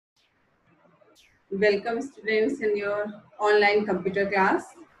Welcome students in your online computer class.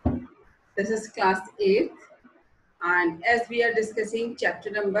 This is class 8th and as we are discussing chapter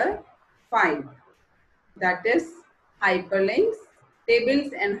number 5, that is hyperlinks,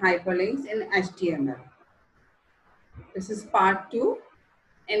 tables and hyperlinks in HTML. This is part 2.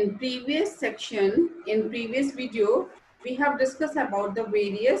 In previous video, we have discussed about the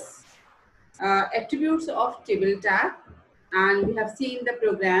various attributes of table tag and we have seen the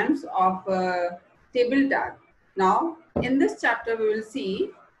programs of table tag. Now, in this chapter, we will see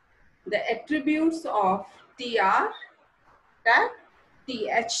the attributes of tr tag,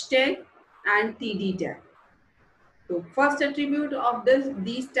 th tag and td tag. So, first attribute of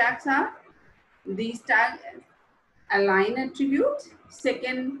these tags are these tag align attribute.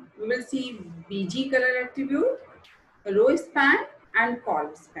 Second, we will see bg color attribute, row span and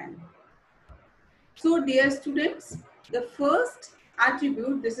column span. So dear students, the first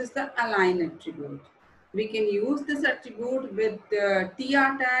attribute, this is the align attribute. We can use this attribute with tr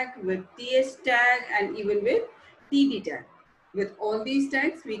tag, with th tag and even with td tag. With all these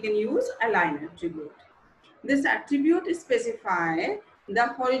tags, we can use align attribute. This attribute specifies the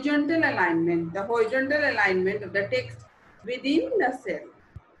horizontal alignment of the text within the cell.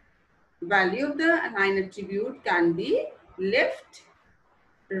 Value of the align attribute can be left,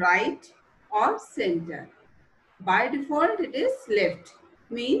 right or center. By default, it is left.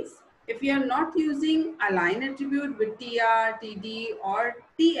 Means if you are not using align attribute with tr, td or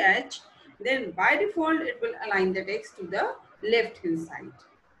th, then by default, it will align the text to the left hand side.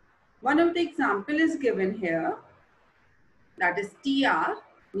 One of the example is given here. That is tr,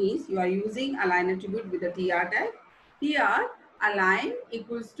 means you are using align attribute with the tr tag. Tr align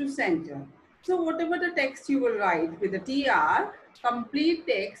equals to center. So whatever the text you will write with the tr, complete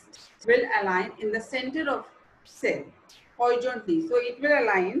text will align in the center of cell horizontally. So it will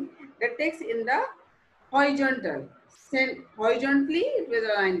align the text in the horizontal. Horizontally it will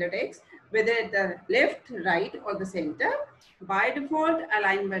align the text whether at the left, right or the center. By default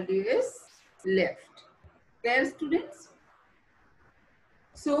align value is left. Clear students?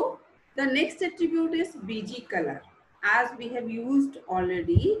 So the next attribute is bg color. As we have used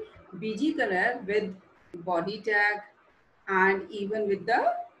already bg color with body tag and even with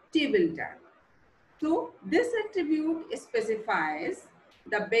the table tag. So this attribute specifies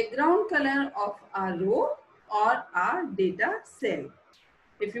the background color of a row or a data cell.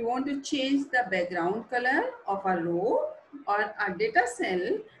 If you want to change the background color of a row or a data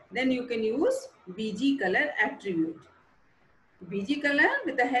cell, then you can use bg color attribute. bg color,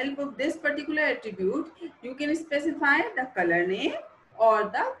 with the help of this particular attribute, you can specify the color name or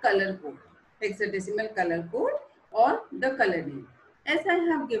the color code, hexadecimal color code or the color name. As I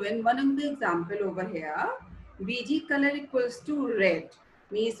have given one of the example over here, bg color equals to red.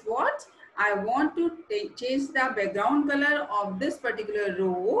 Means what? I want to change the background color of this particular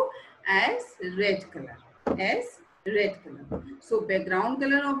row as red color. So background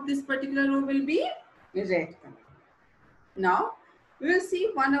color of this particular row will be red color. Now, we will see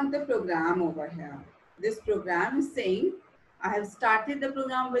one of the program over here. This program is saying, I have started the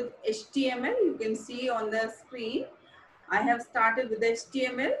program with HTML. You can see on the screen. I have started with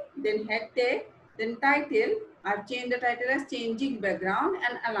HTML, then head tag, then title. I've changed the title as changing background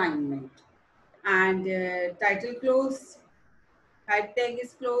and alignment. And title closed, head tag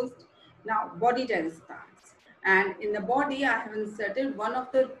is closed. Now, body tag starts. And in the body, I have inserted one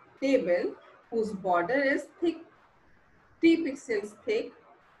of the table whose border is thick, 3 pixels thick,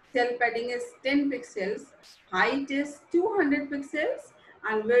 cell padding is 10 pixels, height is 200 pixels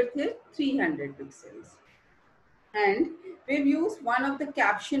and width is 300 pixels. And we've used one of the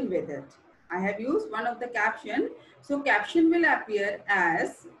caption with it. I have used one of the caption. So caption will appear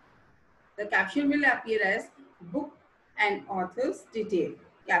as, book and author's detail.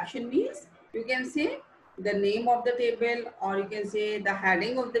 Caption means you can say the name of the table or you can say the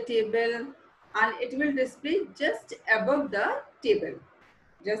heading of the table, and it will display just above the table,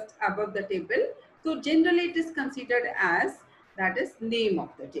 So generally it is considered as, that is name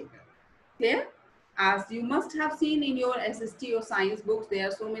of the table. Clear? As you must have seen in your SST or science books, there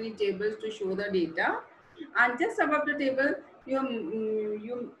are so many tables to show the data, and just above the table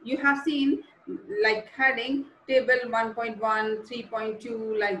you have seen like heading table 1.1,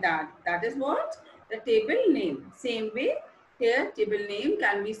 3.2 like that. That is what the table name. Same way here table name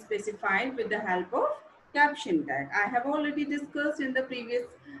can be specified with the help of caption tag. I have already discussed in the previous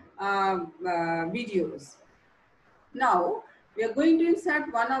videos. Now we are going to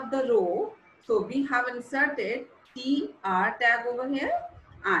insert one of the row. So we have inserted tr tag over here,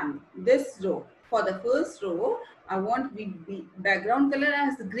 and this row, for the first row I want background color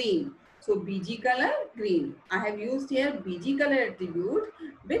as green. So BG color green. I have used here BG color attribute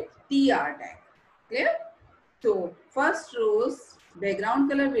with TR tag. Clear? So first row's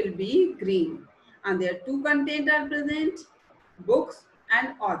background color will be green and there two content are present, books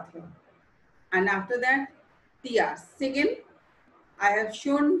and author. And after that TR. Second, I have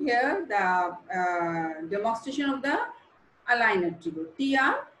shown here the demonstration of the align attribute.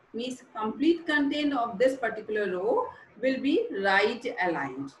 TR means complete content of this particular row will be right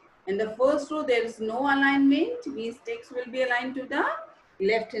aligned. In the first row, there is no alignment, means text will be aligned to the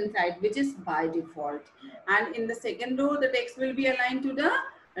left hand side, which is by default. And in the second row, the text will be aligned to the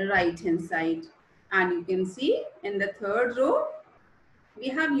right hand side. And you can see in the third row, we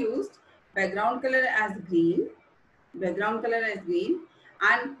have used background color as green,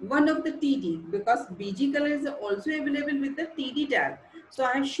 and one of the TD, because BG color is also available with the TD tag. So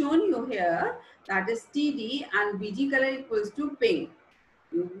I have shown you here that is TD and BG color equals to pink.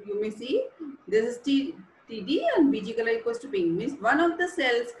 You may see this is TD and BG color equals to pink, means one of the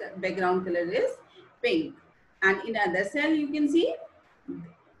cells background color is pink, and in other cell you can see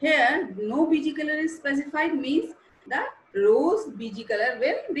here no BG color is specified, means the row's BG color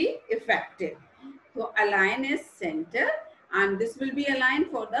will be effective. So align is center and this will be aligned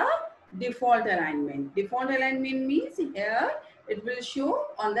for the default alignment. Default alignment means here it will show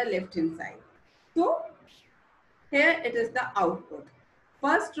on the left hand side. So here it is the output.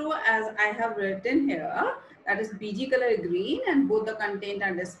 First row as I have written here, that is BG color green and both the content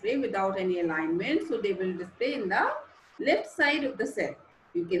are displayed without any alignment. So they will display in the left side of the cell.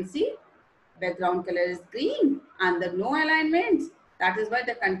 You can see background color is green and the no alignments. That is why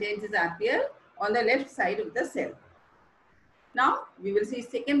the content is appear on the left side of the cell. Now we will see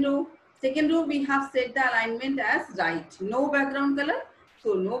second row. Second row we have set the alignment as right. No background color.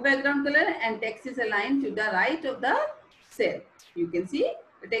 So no background color and text is aligned to the right of the cell. You can see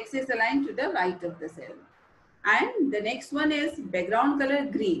the text is aligned to the right of the cell. And the next one is background color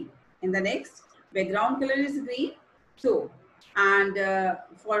green. In the next, background color is green. So, and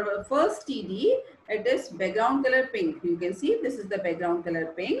for first TD, it is background color pink. You can see this is the background color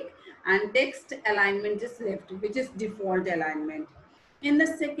pink and text alignment is left, which is default alignment. In the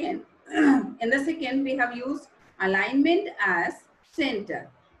second, we have used alignment as center.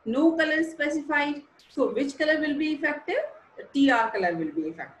 No color specified. So which color will be effective? TR color will be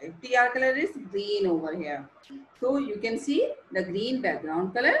effective. TR color is green over here. So you can see the green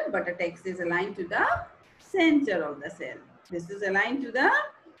background color, but the text is aligned to the center of the cell. This is aligned to the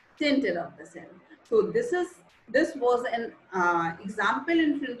center of the cell. So this was an example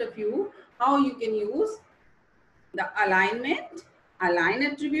in front of you how you can use the alignment, align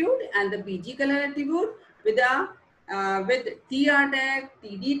attribute and the BG color attribute with a with TR tag,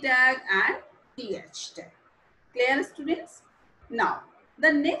 TD tag and TH tag. Clear, students? Now,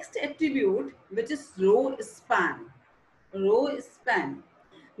 the next attribute, which is row span. Row span.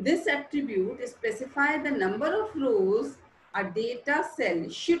 This attribute specifies the number of rows a data cell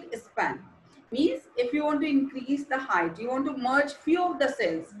should span. Means if you want to increase the height, you want to merge few of the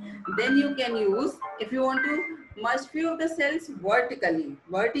cells, then you can use, if you want to merge few of the cells vertically,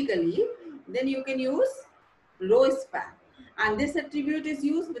 then you can use row span. And this attribute is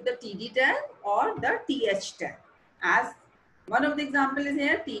used with the TD tag or the TH tag. As one of the example is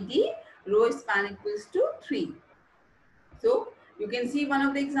here, TD row span equals to 3. So you can see one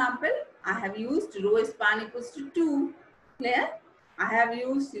of the example. I have used row span equals to 2. Clear? I have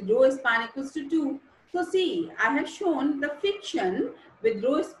used row span equals to 2. So see, I have shown the fiction with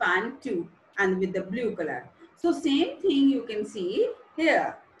row span 2 and with the blue color. So same thing you can see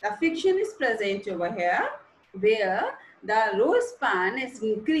here. The fiction is present over here where the row span is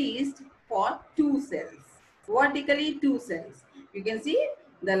increased for 2 cells. Vertically 2 cells. You can see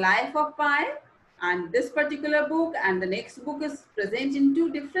the life of pi and this particular book and the next book is present in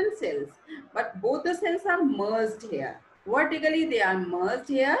 2 different cells. But both the cells are merged here. Vertically they are merged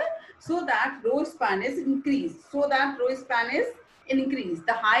here so that row span is increased. So that row span is increased.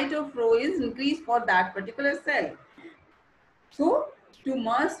 The height of row is increased for that particular cell. So to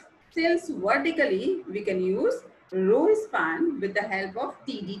merge cells vertically, we can use row span with the help of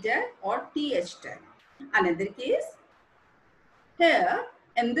TD tag or TH tag. Another case, here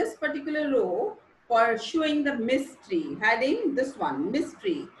in this particular row, for showing the mystery, heading this one,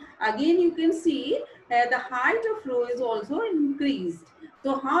 mystery. Again, you can see the height of row is also increased.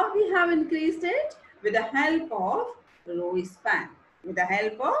 So how we have increased it? With the help of row span. With the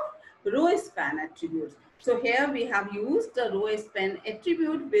help of row span attributes. So here we have used the row span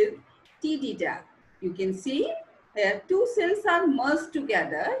attribute with TD tag. You can see here 2 cells are merged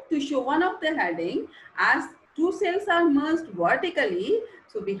together to show one of the heading as two cells are merged vertically,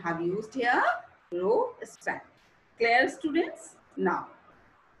 so we have used here row span. Clear, students? Now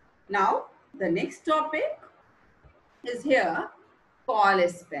the next topic is here call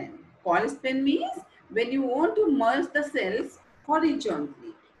span. Call span means when you want to merge the cells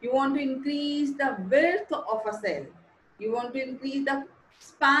horizontally, you want to increase the width of a cell, you want to increase the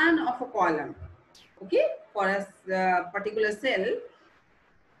span of a column, okay, for a particular cell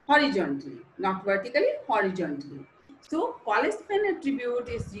horizontally, not vertically, horizontally. So call span attribute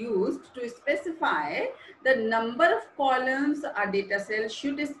is used to specify the number of columns a data cell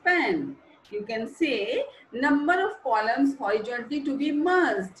should span. You can say number of columns horizontally to be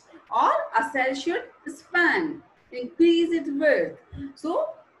merged, or a cell should span, increase its width. So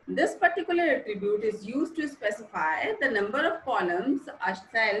this particular attribute is used to specify the number of columns a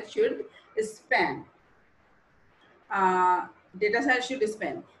cell should span. uh, Data set should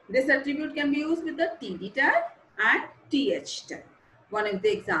span. This attribute can be used with the TD tag and TH tag. One of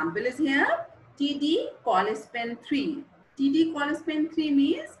the example is here, TD call span 3. TD call span 3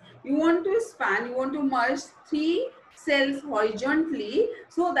 means you want to span, you want to merge 3 cells horizontally,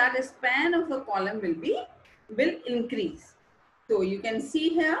 so that the span of the column will increase. So you can see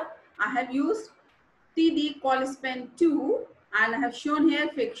here, I have used TD call span 2 and I have shown here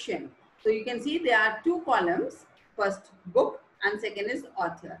fiction. So you can see there are two columns, first book and second is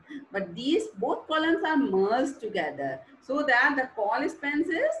author. But these both columns are merged together so that the call span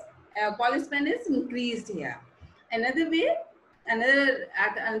is increased here. Another way,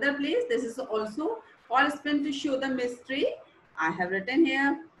 at another place, this is also call span to show the mystery. I have written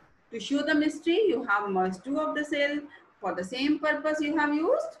here, to show the mystery, you have merged two of the cell. For the same purpose, you have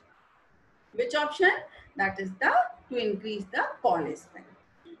used which option? That is the to increase the call span.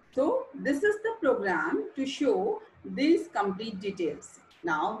 So this is the program to show these complete details.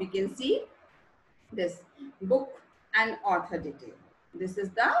 Now we can see this book and author detail. This is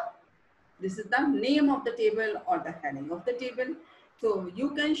the name of the table or the heading of the table. So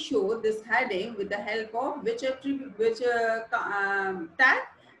you can show this heading with the help of which attribute, tag,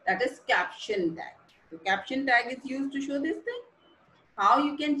 that is caption tag. So caption tag is used to show this thing. How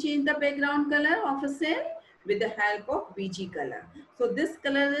you can change the background color of a cell? With the help of BG color. So this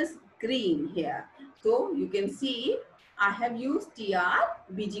color is green here. So you can see I have used TR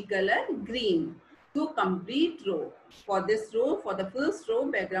BG color green. So complete row. For this row, for the first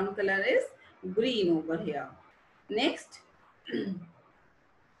row, background color is green over here. Next,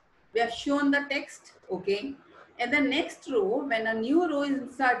 we have shown the text, okay. And the next row, when a new row is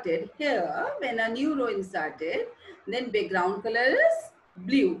inserted here, when a new row inserted, then background color is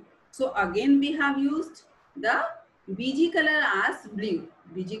blue. So again we have used the BG color as blue.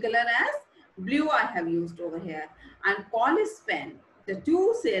 BG color as blue I have used over here. And call span, the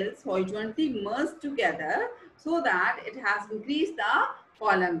two cells horizontally merged together so that it has increased the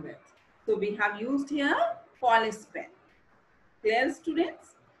column width. So we have used here call span. Clear,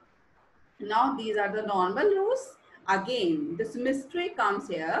 students? Now these are the normal rows. Again, this mystery comes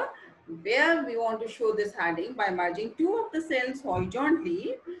here where we want to show this heading by merging two of the cells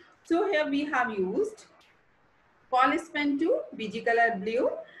horizontally. So here we have used call span to BG color blue,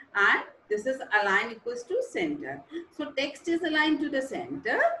 and this is align equals to center. So text is aligned to the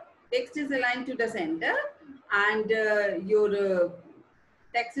center. Text is aligned to the center, and your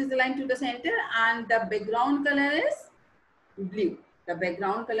text is aligned to the center, and the background color is blue. The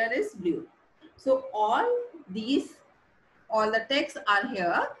background color is blue. So all the texts are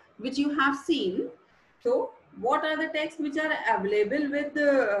here which you have seen. So what are the texts which are available with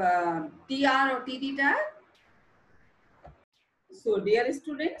the TR or TD tag? So dear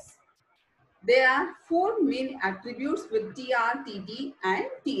students, there are four main attributes with TR, TD and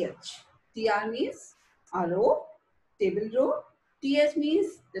TH. TR means a row, table row. TH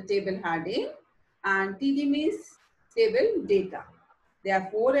means the table heading, and TD means table data. There are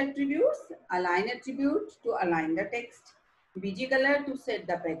four attributes: align attribute to align the text, BG color to set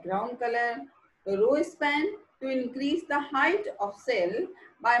the background color, row span to increase the height of cell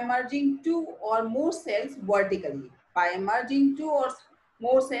by merging two or more cells vertically. By merging two or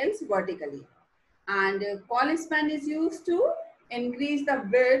more cells vertically. And call span is used to increase the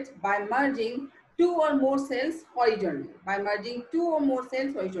width by merging two or more cells horizontally. By merging two or more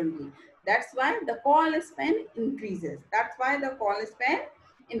cells horizontally. That's why the call span increases. That's why the call span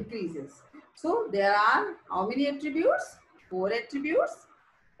increases. So there are how many attributes? Four attributes.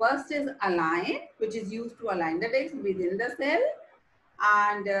 First is align, which is used to align the text within the cell.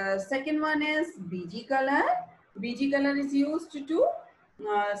 And second one is BG color. BG color is used to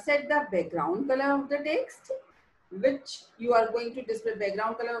set the background color of the text, which you are going to display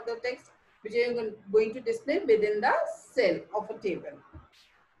background color of the text. which are going to display within the cell of a table.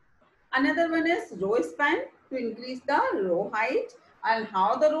 Another one is row span to increase the row height. And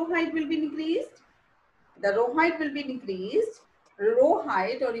how the row height will be increased? The row height will be increased. Row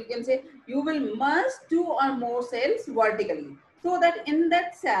height, or you can say you will merge two or more cells vertically, so that in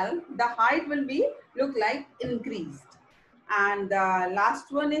that cell the height will be look like increased. And the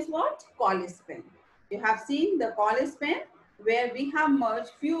last one is what? Call span. You have seen the call span where we have merged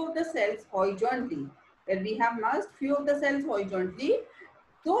few of the cells horizontally. Where we have merged few of the cells horizontally,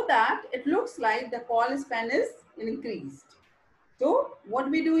 so that it looks like the call span is increased. So what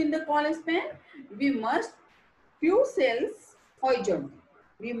we do in the call span? We merge few cells horizontally.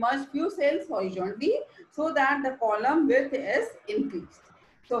 We merge few cells horizontally so that the column width is increased.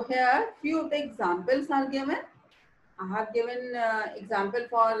 So here few of the examples are given. I have given example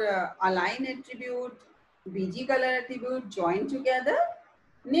for align attribute, BG color attribute joined together.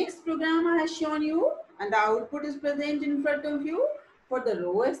 Next program I have shown you, and the output is present in front of you for the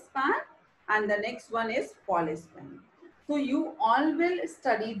row span, and the next one is call span. So you all will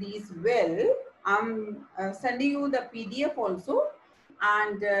study these well. I'm sending you the PDF also,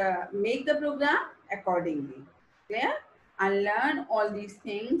 and make the program accordingly. Clear? And learn all these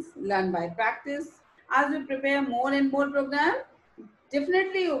things, learn by practice. As we prepare more and more program,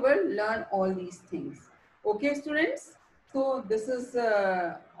 definitely you will learn all these things. Okay, students? So this is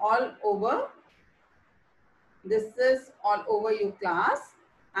all over. This is all over your class.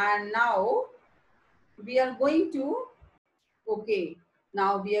 And now we are going to, okay,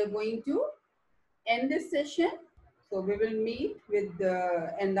 now we are going to end this session. So we will meet with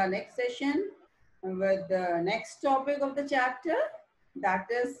in the next session with the next topic of the chapter, that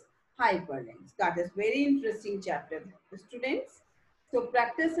is hyperlinks. That is very interesting chapter, students. So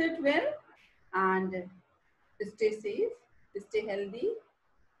practice it well and stay safe, stay healthy.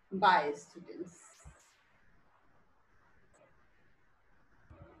 Bye, students.